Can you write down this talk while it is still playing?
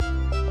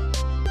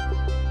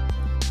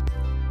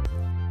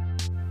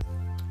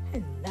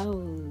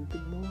Oh,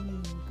 good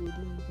morning, good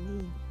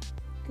evening,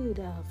 good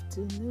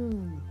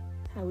afternoon.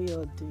 How are you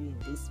all doing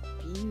this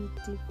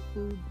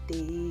beautiful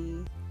day?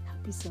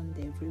 Happy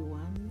Sunday,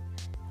 everyone.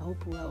 I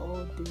hope we are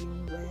all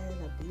doing well.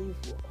 I believe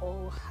we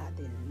all had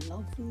a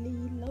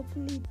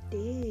lovely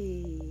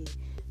day.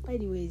 By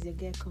the way, it's your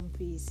girl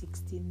Comfy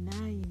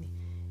 69.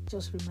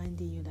 Just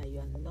reminding you that you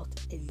are not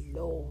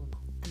alone.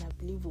 And I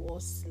believe we all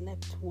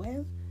slept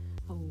well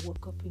and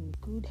woke up in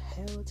good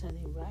health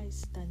and in right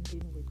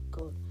standing with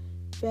God.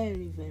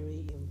 Very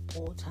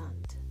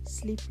important.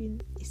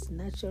 Sleeping is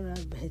natural,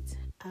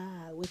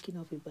 but waking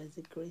up is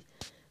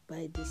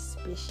by the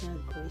special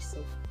grace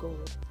of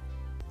God.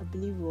 I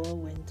believe we all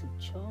went to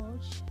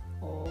church,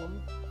 or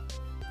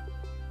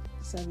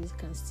service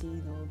can still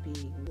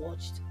be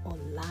watched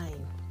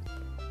online.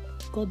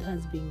 God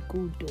has been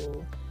good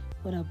though.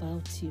 What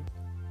about you?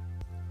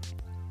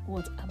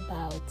 What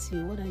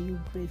are you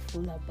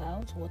grateful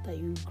about? What are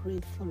you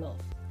grateful of?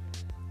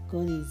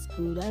 God is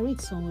good. I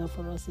read somewhere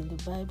for us in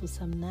the Bible,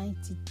 Psalm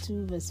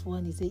 92 verse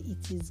 1, it says,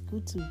 it is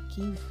good to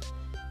give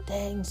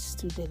thanks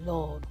to the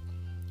Lord,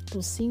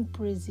 to sing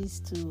praises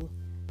to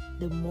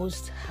the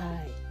Most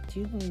High. Do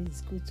you know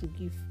it's good to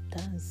give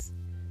thanks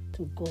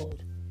to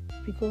God?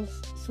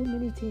 Because so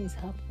many things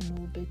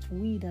happen, but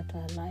we that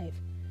are alive,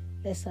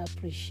 let's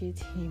appreciate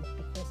Him,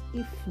 because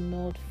if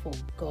not for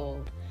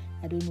God,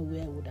 I don't know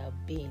where I would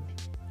have been.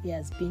 He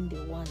has been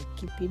the one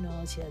keeping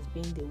us. He has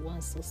been the one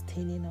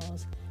sustaining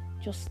us.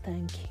 Just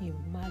thank Him,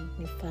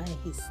 magnify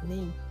His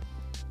name,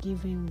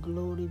 give Him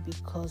glory,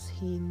 because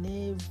He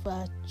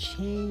never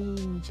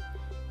changed.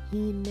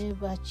 He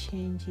never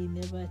changed.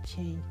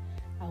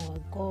 Our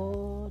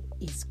God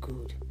is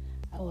good.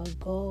 Our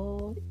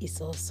God is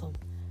awesome.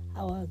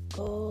 Our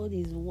God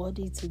is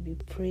worthy to be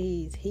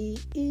praised. He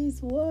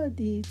is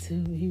worthy to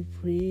be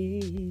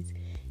praised.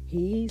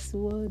 He is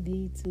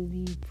worthy to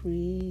be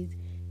praised.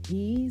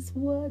 He is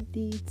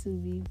worthy to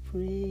be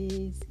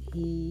praised.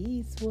 He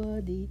is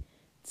worthy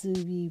to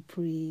be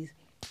praised.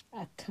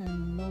 I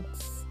cannot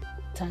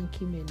thank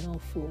Him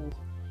enough.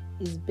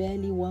 It's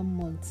barely 1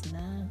 month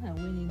now. I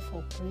went in for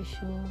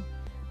operation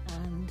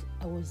and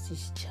I was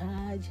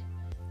discharged.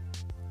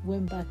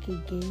 Went back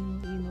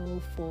again,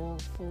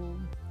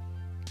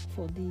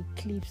 for the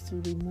clips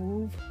to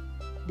remove.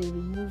 They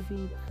remove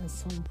it, and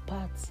some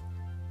parts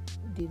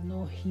did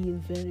not heal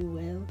very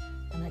well,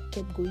 and I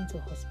kept going to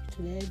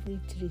hospital every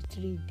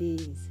three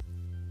days.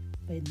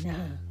 But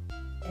now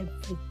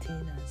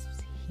everything has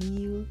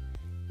healed.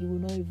 You will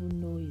not even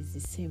know it's the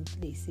same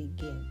place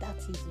again. That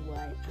is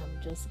why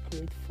I'm just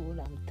grateful.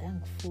 I'm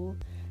thankful,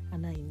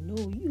 and I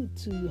know you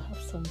too. You have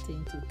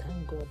something to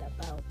thank God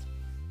about.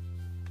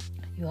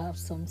 You have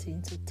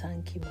something to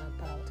thank Him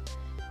about.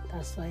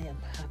 That's why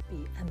I'm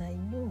happy, and I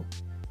know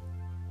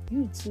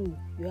you too.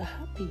 You are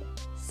happy.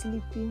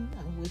 Sleeping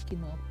and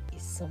waking up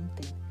is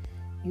something.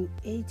 You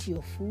ate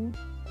your food,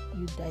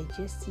 you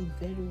digest it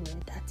very well.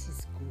 That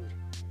is good.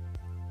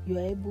 You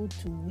are able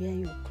to wear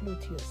your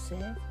clothes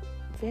yourself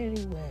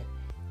very well.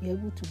 You're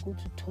able to go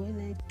to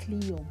toilet,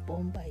 clean your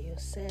bum by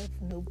yourself.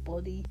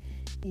 Nobody,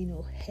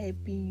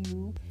 helping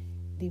you.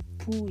 The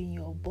poo in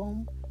your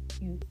bum,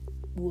 you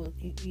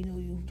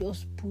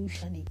just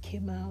push and it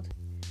came out.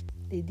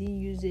 They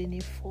didn't use any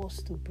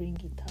force to bring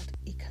it out.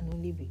 It can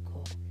only be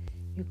God.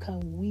 You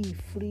can wee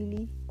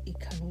freely. It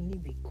can only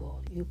be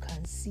God. You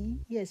can see.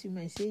 Yes, you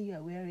might say you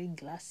are wearing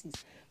glasses,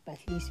 but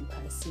at least you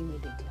can see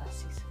with the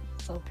glasses.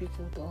 Some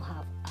people don't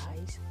have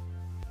eyes,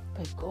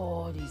 but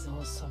God is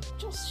awesome.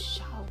 Just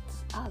shout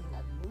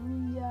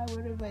hallelujah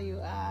wherever you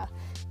are,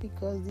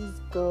 because this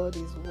God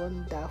is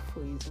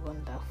wonderful. He's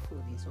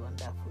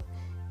wonderful.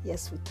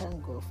 Yes, we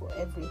thank God for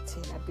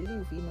everything. I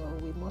believe,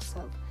 we must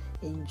have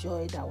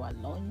enjoyed our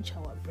lunch,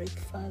 our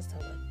breakfast,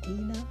 our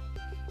dinner,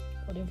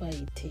 whatever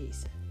it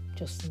is.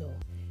 Just know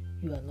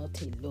you are not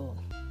alone.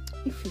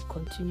 If you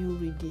continue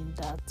reading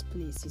that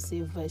place, you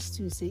say verse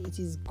 2, say it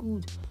is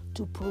good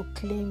to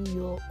proclaim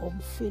your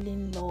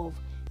unfailing love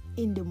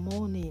in the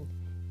morning,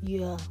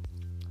 your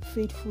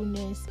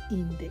faithfulness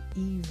in the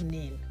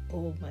evening.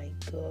 Oh my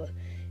God.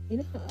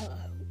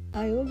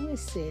 I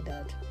always say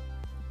that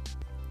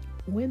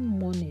when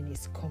morning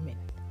is coming,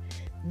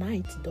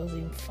 night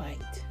doesn't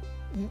fight.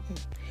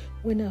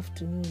 When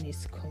afternoon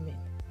is coming,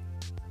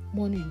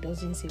 morning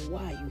doesn't say,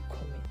 why are you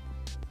coming?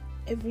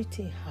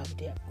 Everything have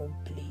their own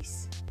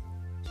place.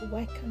 So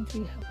why can't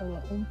we have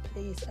our own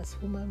place as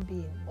human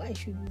beings? Why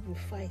should we be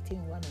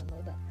fighting one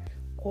another,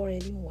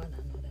 quarreling one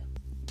another?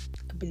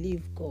 I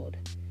believe God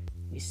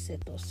will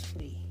set us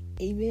free.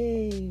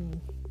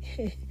 Amen.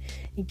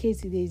 In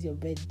case today is your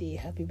birthday,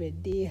 happy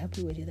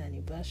wedding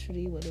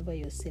anniversary, whatever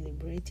you're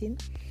celebrating.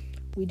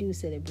 We do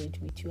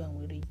celebrate with you and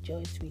we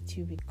rejoice with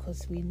you,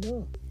 because we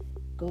know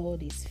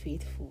God is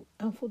faithful.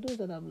 And for those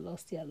that have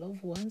lost their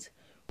loved ones,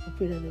 we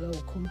pray that the Lord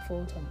will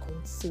comfort and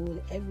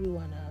console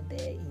everyone out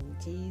there in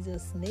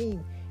Jesus'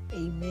 name.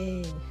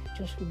 Amen.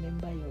 Just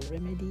remember your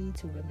remedy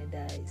to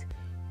remedize.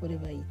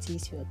 Whatever it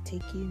is you're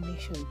taking, make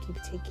sure you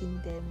keep taking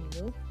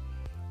them,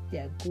 They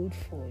are good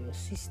for your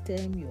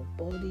system, your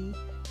body.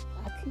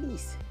 At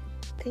least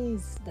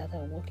things that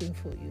are working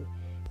for you.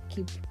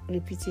 Keep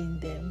repeating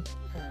them,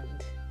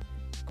 and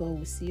God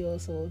will see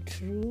us all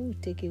through.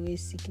 Take away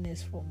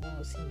sickness from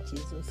us in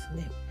Jesus'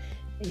 name.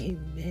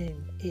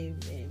 Amen.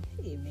 Amen.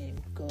 Amen.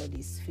 God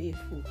is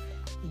faithful.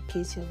 In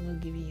case you have not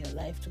given your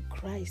life to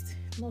Christ,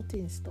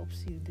 nothing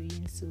stops you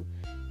doing so.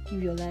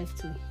 Give your life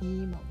to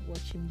Him and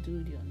watch Him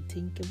do the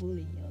unthinkable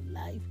in your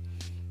life.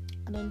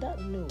 And on that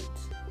note,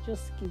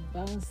 just keep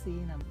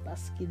bouncing and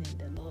basking in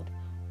the Lord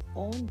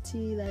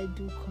until I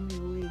do come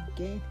your way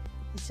again.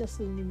 It's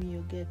just only me,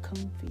 you get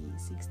comfy.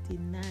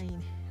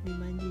 69,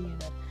 reminding you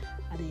that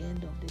at the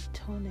end of the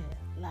tunnel,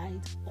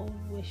 light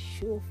always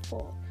show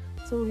forth.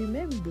 So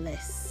remain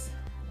blessed.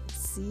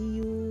 See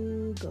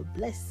you. God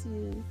bless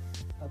you.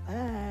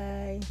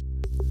 Bye-bye.